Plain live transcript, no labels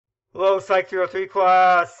Hello, Psych 303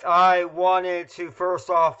 class. I wanted to first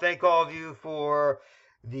off thank all of you for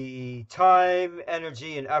the time,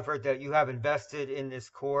 energy, and effort that you have invested in this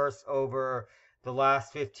course over the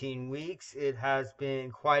last 15 weeks. It has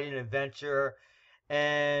been quite an adventure,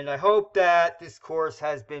 and I hope that this course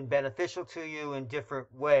has been beneficial to you in different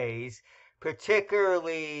ways,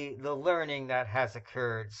 particularly the learning that has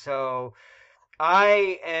occurred. So,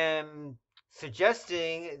 I am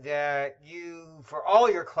suggesting that you, for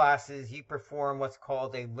all your classes, you perform what's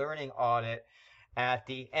called a learning audit at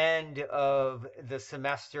the end of the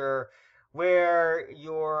semester, where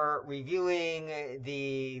you're reviewing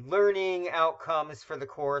the learning outcomes for the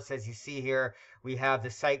course. As you see here, we have the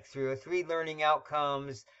Psych 303 learning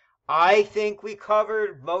outcomes. I think we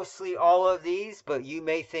covered mostly all of these, but you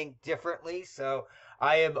may think differently. So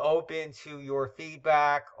I am open to your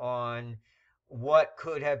feedback on what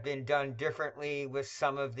could have been done differently with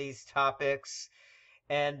some of these topics.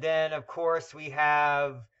 And then, of course, we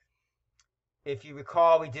have, if you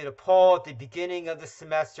recall, we did a poll at the beginning of the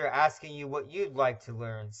semester asking you what you'd like to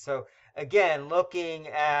learn. So, again, looking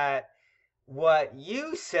at what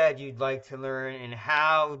you said you'd like to learn and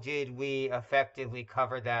how did we effectively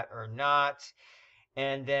cover that or not.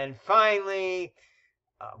 And then finally,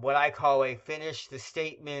 what I call a finish the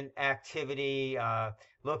statement activity,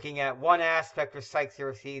 looking at one aspect of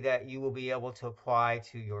psychotherapy that you will be able to apply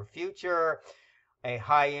to your future, a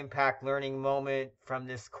high impact learning moment from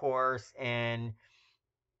this course, and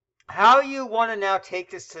how you want to now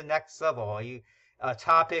take this to the next level. A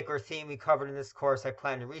topic or theme we covered in this course, I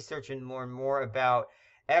plan to research and more about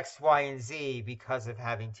X, Y, and Z because of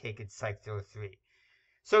having taken Psych 303.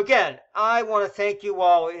 So again, I want to thank you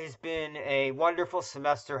all. It has been a wonderful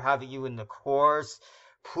semester having you in the course.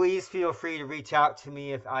 Please feel free to reach out to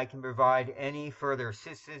me if I can provide any further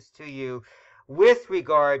assistance to you with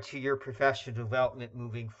regard to your professional development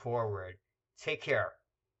moving forward. Take care.